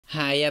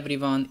Hi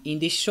everyone, in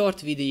this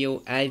short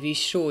video I will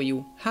show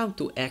you how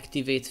to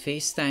activate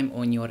FaceTime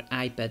on your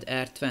iPad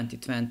Air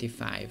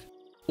 2025.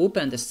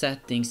 Open the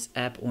Settings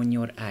app on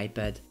your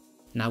iPad.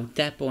 Now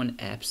tap on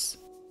Apps.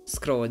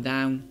 Scroll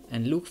down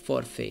and look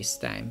for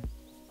FaceTime.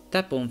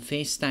 Tap on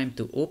FaceTime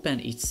to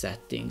open its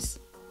settings.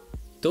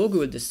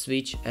 Toggle the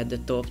switch at the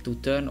top to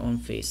turn on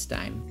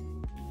FaceTime.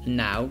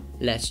 Now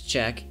let's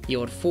check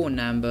your phone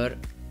number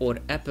or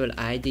Apple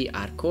ID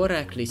are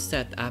correctly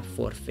set up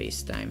for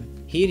FaceTime.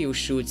 Here you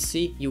should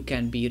see you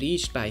can be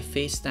reached by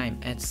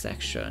FaceTime at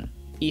section.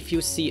 If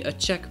you see a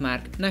check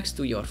mark next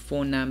to your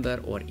phone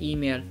number or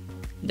email,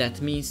 that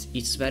means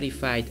it's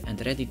verified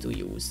and ready to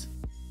use.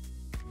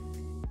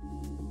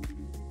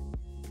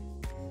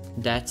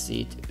 That's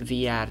it,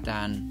 we are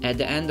done. At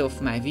the end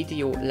of my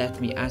video, let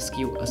me ask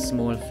you a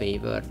small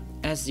favor.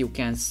 As you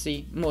can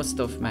see, most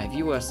of my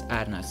viewers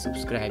are not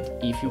subscribed.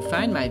 If you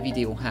find my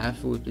video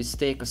helpful, please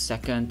take a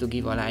second to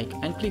give a like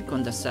and click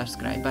on the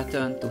subscribe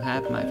button to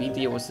help my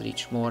videos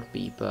reach more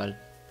people.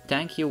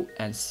 Thank you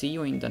and see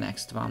you in the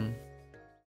next one.